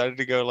 you decided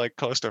to go like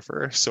close to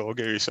first, so we'll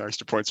give you some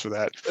extra points for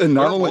that." And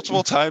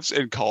multiple times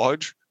in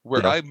college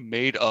where I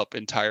made up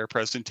entire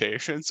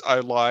presentations, I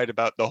lied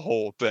about the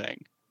whole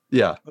thing.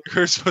 Yeah,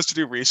 we were supposed to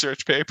do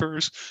research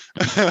papers.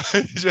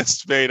 I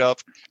just made up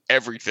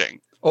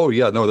everything. Oh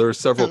yeah, no, there were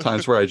several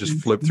times where I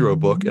just flipped through a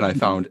book and I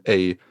found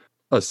a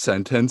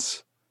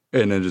sentence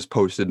and then just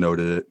post-it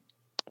noted it.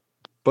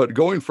 But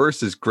going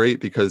first is great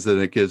because then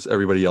it gives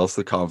everybody else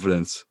the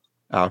confidence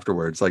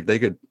afterwards. Like they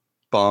could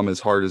bomb as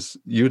hard as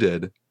you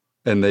did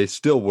and they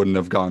still wouldn't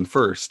have gone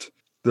first.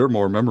 They're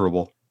more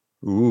memorable.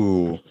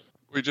 Ooh.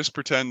 We just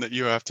pretend that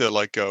you have to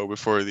like go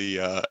before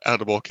the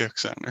edible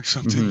kicks in or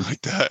something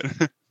like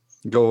that.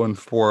 Going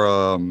for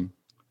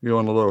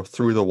going a little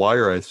through the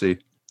wire, I see.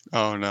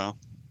 Oh no.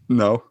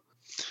 No.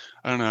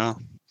 I don't know.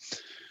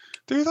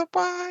 Through the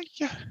wire.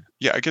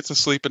 Yeah, I get to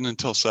sleep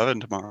until 7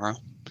 tomorrow.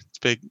 It's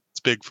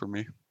big for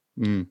me.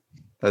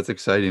 That's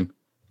exciting.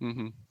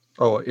 Mm-hmm.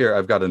 Oh, here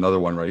I've got another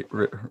one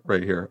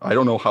right here. I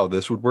don't know how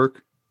this would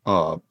work.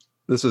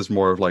 This is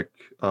more of like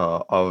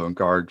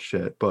avant-garde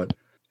shit. But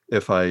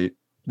if I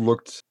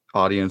looked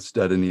audience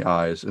dead in the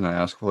eyes and I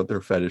asked what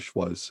their fetish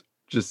was,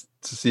 just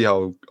to see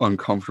how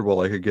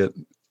uncomfortable I could get.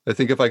 I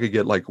think if I could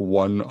get like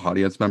one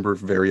audience member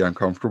very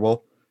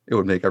uncomfortable, it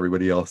would make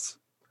everybody else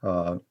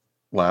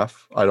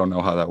laugh. I don't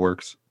know how that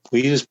works.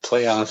 We just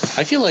play off.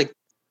 I feel like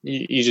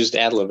you just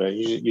ad lib it.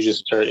 You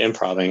just start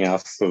improving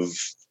off of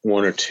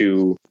one or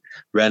two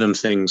random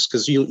things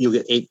because you'll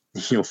get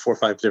 4 or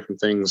 5 different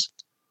things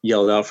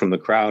yelled out from the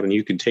crowd, and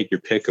you can take your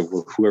pick of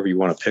whoever you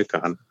want to pick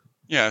on.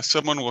 Yeah,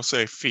 someone will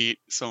say feet,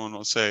 someone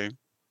will say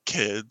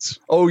kids.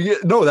 Oh yeah,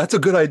 no, that's a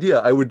good idea.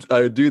 I would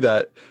do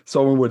that.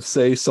 Someone would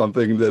say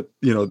something that,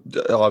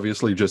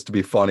 obviously just to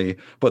be funny,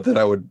 but then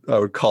I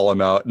would call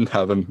him out and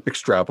have him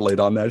extrapolate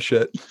on that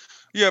shit.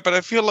 Yeah, but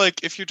I feel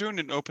like if you're doing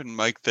an open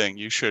mic thing,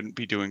 you shouldn't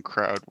be doing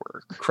crowd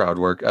work. Crowd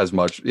work as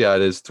much. Yeah,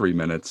 it is 3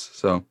 minutes,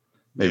 so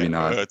maybe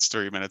not. It's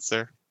 3 minutes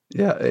there.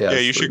 Yeah. Yeah,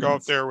 you should go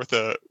up there with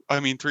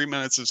 3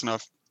 minutes is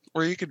enough.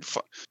 Or you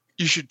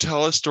should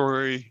tell a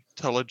story,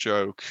 tell a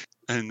joke,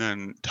 and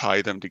then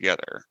tie them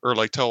together. Or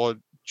like tell a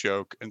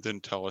joke and then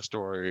tell a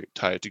story,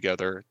 tie it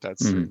together.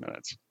 That's 3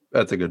 minutes.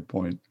 That's a good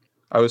point.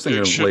 I was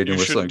thinking of leading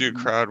with shouldn't do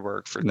crowd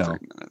work for 3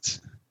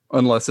 minutes.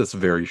 Unless it's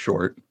very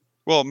short.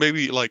 Well,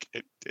 maybe like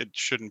it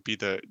shouldn't be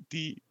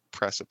the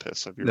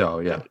precipice of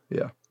your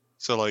yeah.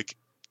 So like,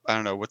 I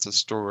don't know, what's a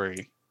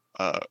story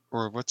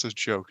or what's a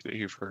joke that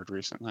you've heard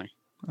recently?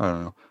 I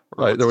don't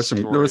know. There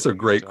was a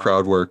great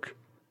crowd work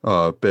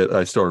bit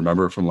I still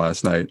remember from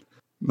last night.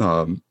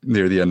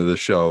 Near the end of the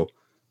show,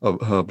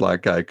 a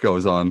black guy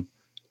goes on.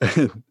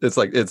 It's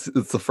like it's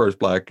the first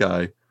black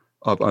guy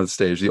up on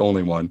stage, the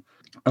only one.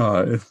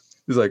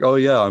 He's like, "Oh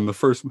yeah, I'm the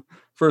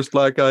first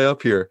black guy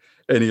up here,"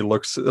 and he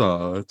looks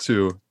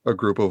to a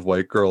group of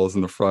white girls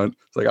in the front.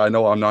 It's like, "I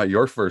know I'm not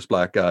your first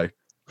black guy."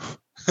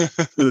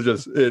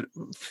 It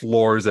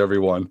floors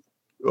everyone.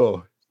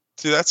 Oh,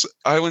 see,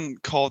 I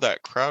wouldn't call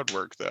that crowd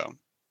work though.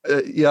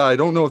 Yeah, I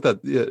don't know if that.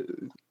 Yeah,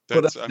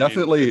 but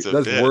definitely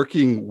that's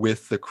working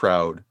with the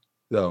crowd,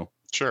 though.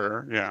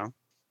 Sure, yeah,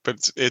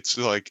 but it's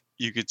like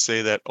you could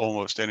say that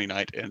almost any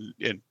night in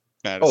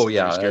Madison. Oh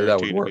yeah,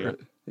 that would work.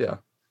 Yeah,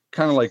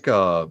 kind of like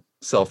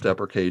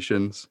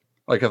self-deprecations.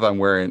 Like if I'm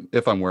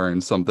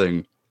wearing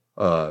something,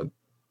 I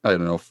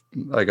don't know,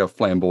 like a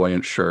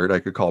flamboyant shirt, I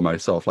could call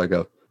myself like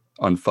a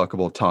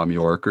unfuckable Tom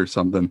York or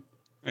something.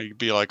 You'd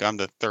be like, I'm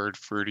the third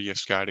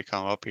fruitiest guy to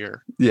come up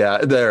here. Yeah,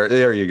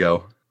 there you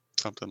go.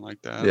 Something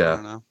like that. Yeah. I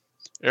don't know.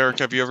 Eric,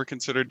 have you ever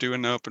considered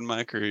doing an open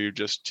mic, or are you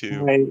just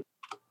too? Right.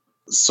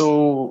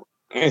 So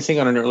I think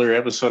on an earlier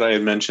episode I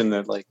had mentioned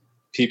that like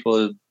people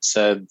had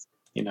said,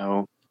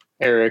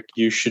 Eric,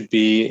 you should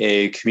be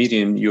a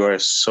comedian. You are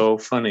so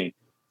funny.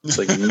 It's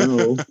like,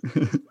 no,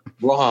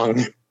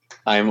 wrong.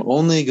 I'm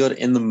only good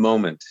in the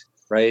moment,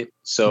 right?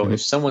 So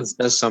if someone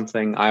says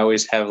something, I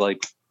always have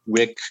like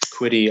quick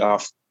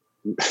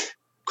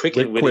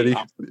and witty,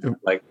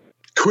 like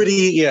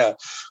quitty, yeah.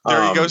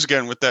 There he goes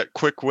again with that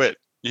quick wit,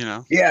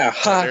 Yeah,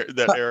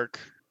 that Eric.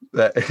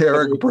 That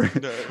Eric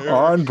brand,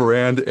 on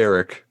brand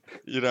Eric.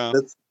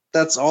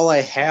 That's all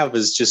I have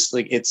is just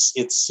like it's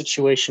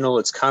situational,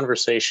 it's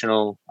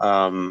conversational.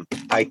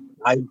 I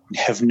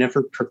have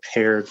never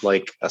prepared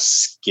like a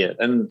skit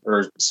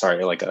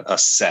like a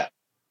set.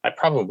 I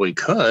probably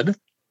could,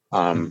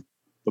 but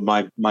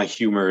my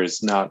humor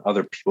is not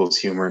other people's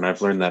humor, and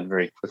I've learned that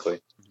very quickly.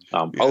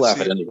 I'll laugh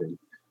at anything.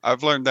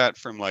 I've learned that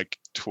from like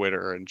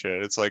Twitter and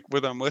shit. It's like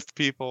when I'm with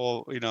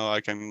people,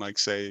 I can like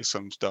say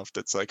some stuff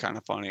that's like kind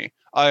of funny.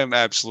 I am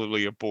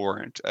absolutely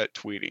abhorrent at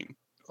tweeting.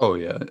 Oh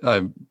yeah,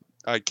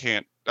 I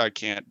can't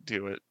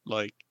do it.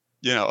 Like,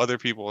 other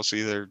people will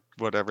see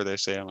whatever they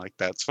say. I'm like,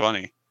 that's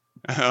funny.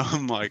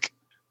 I'm like,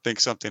 think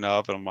something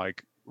up, and I'm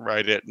like,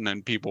 write it, and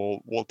then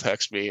people will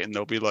text me, and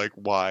they'll be like,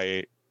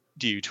 why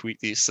do you tweet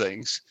these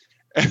things?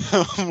 And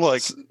I'm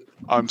like,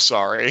 I'm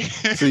sorry.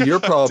 So your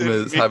problem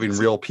is having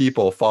real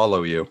people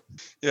follow you.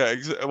 Yeah,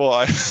 well,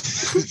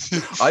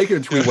 I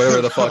can tweet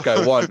whatever the fuck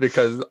I want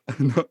because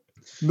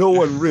no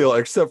one real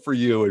except for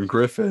you and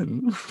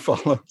Griffin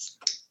follows.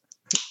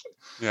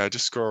 Yeah, I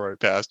just scroll right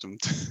past him.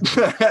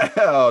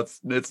 Oh,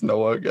 it's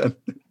Noah again.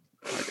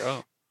 Like,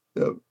 oh,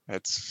 yep.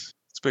 It's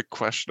a bit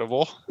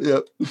questionable.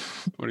 Yep.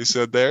 What he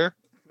said there.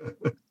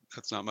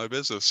 That's not my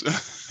business.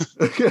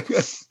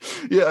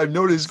 Yeah, I've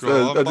noticed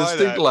a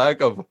distinct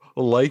lack of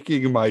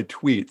liking my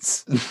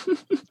tweets.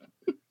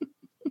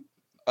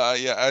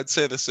 Yeah, I'd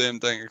say the same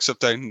thing,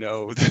 except I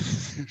know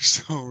that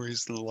there's no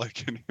reason to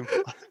like any of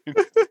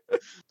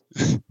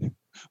mine.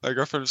 My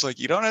girlfriend was like,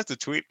 you don't have to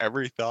tweet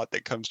every thought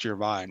that comes to your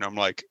mind. I'm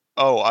like,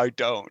 oh, I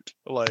don't.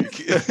 Like,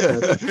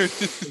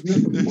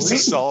 there's a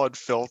solid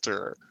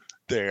filter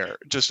there.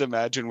 Just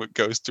imagine what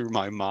goes through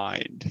my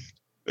mind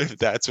if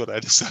that's what I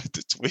decide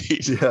to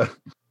tweet. Yeah.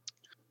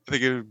 I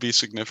think it would be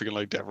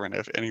significantly different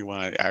if anyone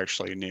I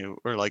actually knew,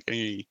 or like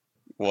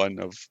anyone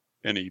of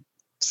any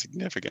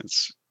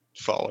significance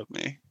followed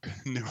me,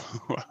 knew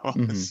who I was.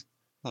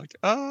 Mm-hmm. Like,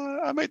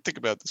 I might think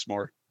about this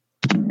more.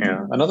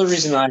 Yeah. Another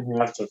reason I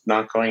have of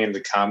not going into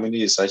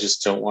comedy is I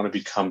just don't want to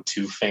become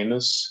too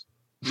famous.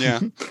 Yeah.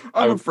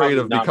 I'm afraid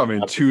of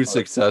becoming too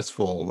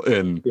successful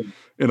in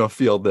a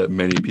field that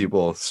many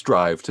people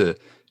strive to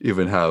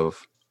even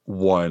have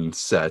one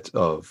set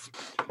of.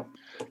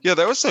 Yeah,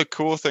 that was the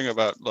cool thing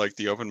about like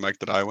the open mic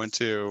that I went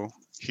to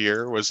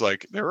here was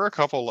like there were a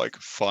couple like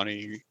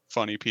funny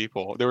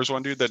people. There was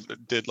one dude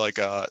that did like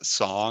a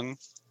song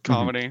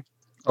comedy.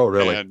 Oh,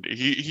 really? And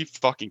he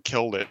fucking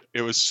killed it.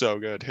 It was so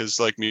good. His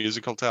like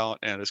musical talent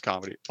and his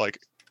comedy. Like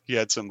he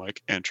had some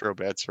like intro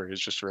bits where he was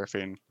just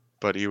riffing,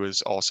 but he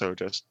was also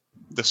just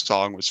the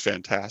song was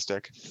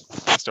fantastic.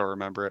 I still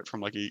remember it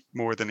from like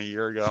more than a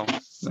year ago.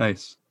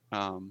 Nice.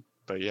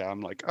 But yeah,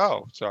 I'm like,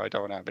 oh, so I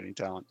don't have any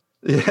talent.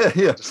 Yeah,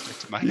 yeah. I'll just stick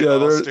to my, Yeah,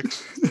 I'll stick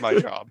to my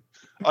job.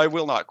 I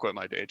will not quit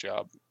my day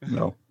job.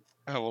 No.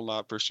 I will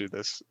not pursue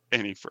this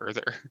any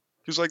further.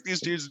 Because like these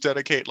dudes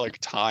dedicate like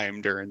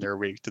time during their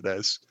week to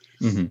this,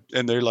 Hmm.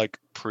 and they're like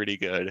pretty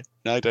good.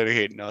 And I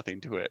dedicate nothing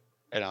to it,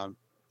 and I'm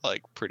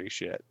like pretty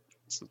shit.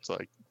 So it's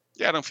like,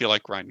 yeah, I don't feel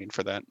like grinding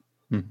for that.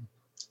 Mhm.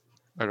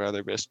 I'd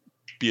rather just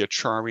be a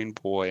charming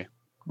boy.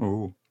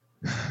 Oh.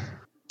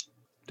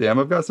 Damn,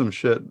 I've got some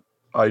shit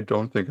I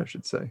don't think I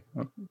should say.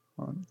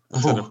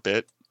 Is that a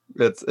bit?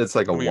 It's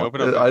like a Let me one.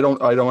 open up I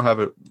don't have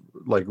it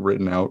like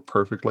written out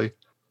perfectly,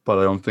 but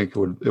I don't think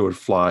it would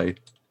fly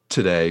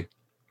today.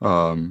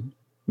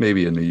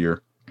 Maybe in a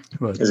year.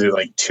 But Is it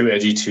like too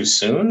edgy too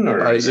soon,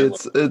 or is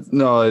it's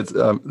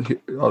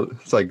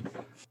like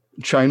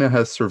China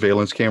has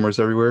surveillance cameras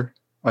everywhere.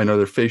 I know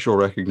their facial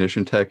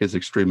recognition tech is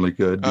extremely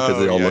good because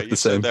they all look the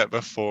same. You said that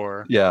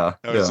before. Yeah,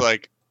 I was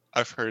like,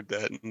 I've heard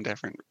that in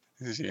different.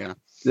 Yeah.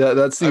 Yeah,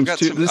 that seems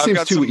too. This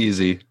seems too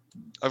easy.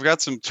 I've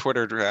got some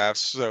Twitter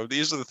drafts, so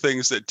these are the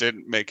things that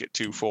didn't make it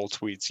to full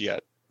tweets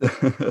yet.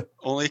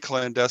 Only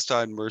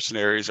clandestine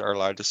mercenaries are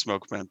allowed to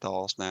smoke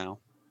menthols now.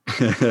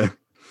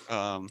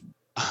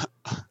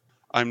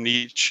 I'm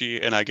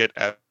Nietzsche, and I get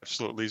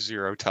absolutely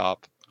zero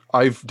top.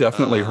 I've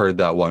definitely heard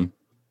that one.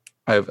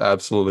 I have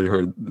absolutely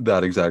heard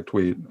that exact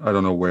tweet. I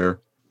don't know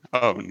where.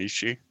 Oh,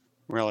 Nietzsche,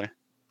 really?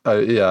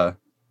 Yeah,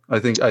 I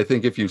think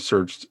if you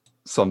searched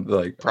something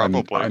like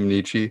I'm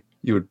Nietzsche,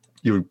 you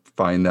would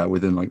find that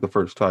within like the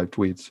first 5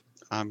 tweets.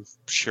 I'm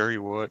sure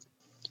you would.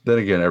 Then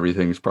again,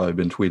 everything's probably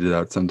been tweeted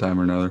out sometime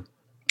or another.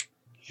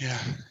 Yeah,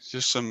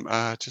 just some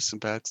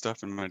bad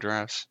stuff in my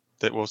drafts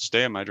that will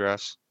stay in my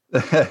drafts.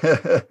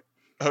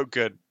 Oh,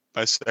 good.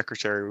 My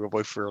secretary will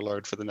be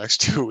furloughed for the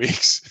next 2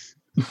 weeks.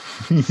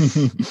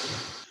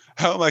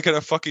 How am I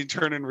gonna fucking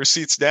turn in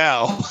receipts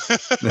now?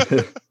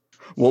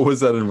 What was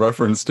that in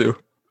reference to?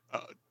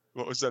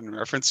 What was that in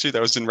reference to?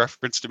 That was in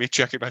reference to me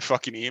checking my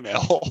fucking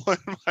email.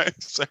 My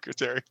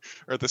secretary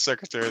or the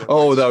secretary.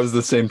 That was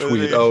the same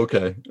tweet. Oh,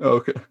 okay.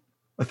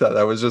 I thought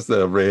that was just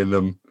a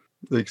random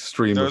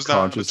stream of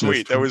consciousness. Not a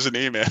tweet. That was an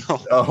email.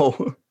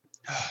 Oh.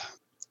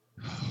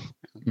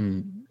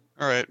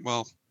 All right.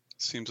 Well,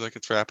 seems like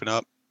it's wrapping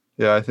up.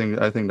 Yeah, I think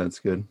that's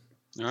good.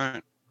 All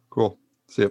right. Cool.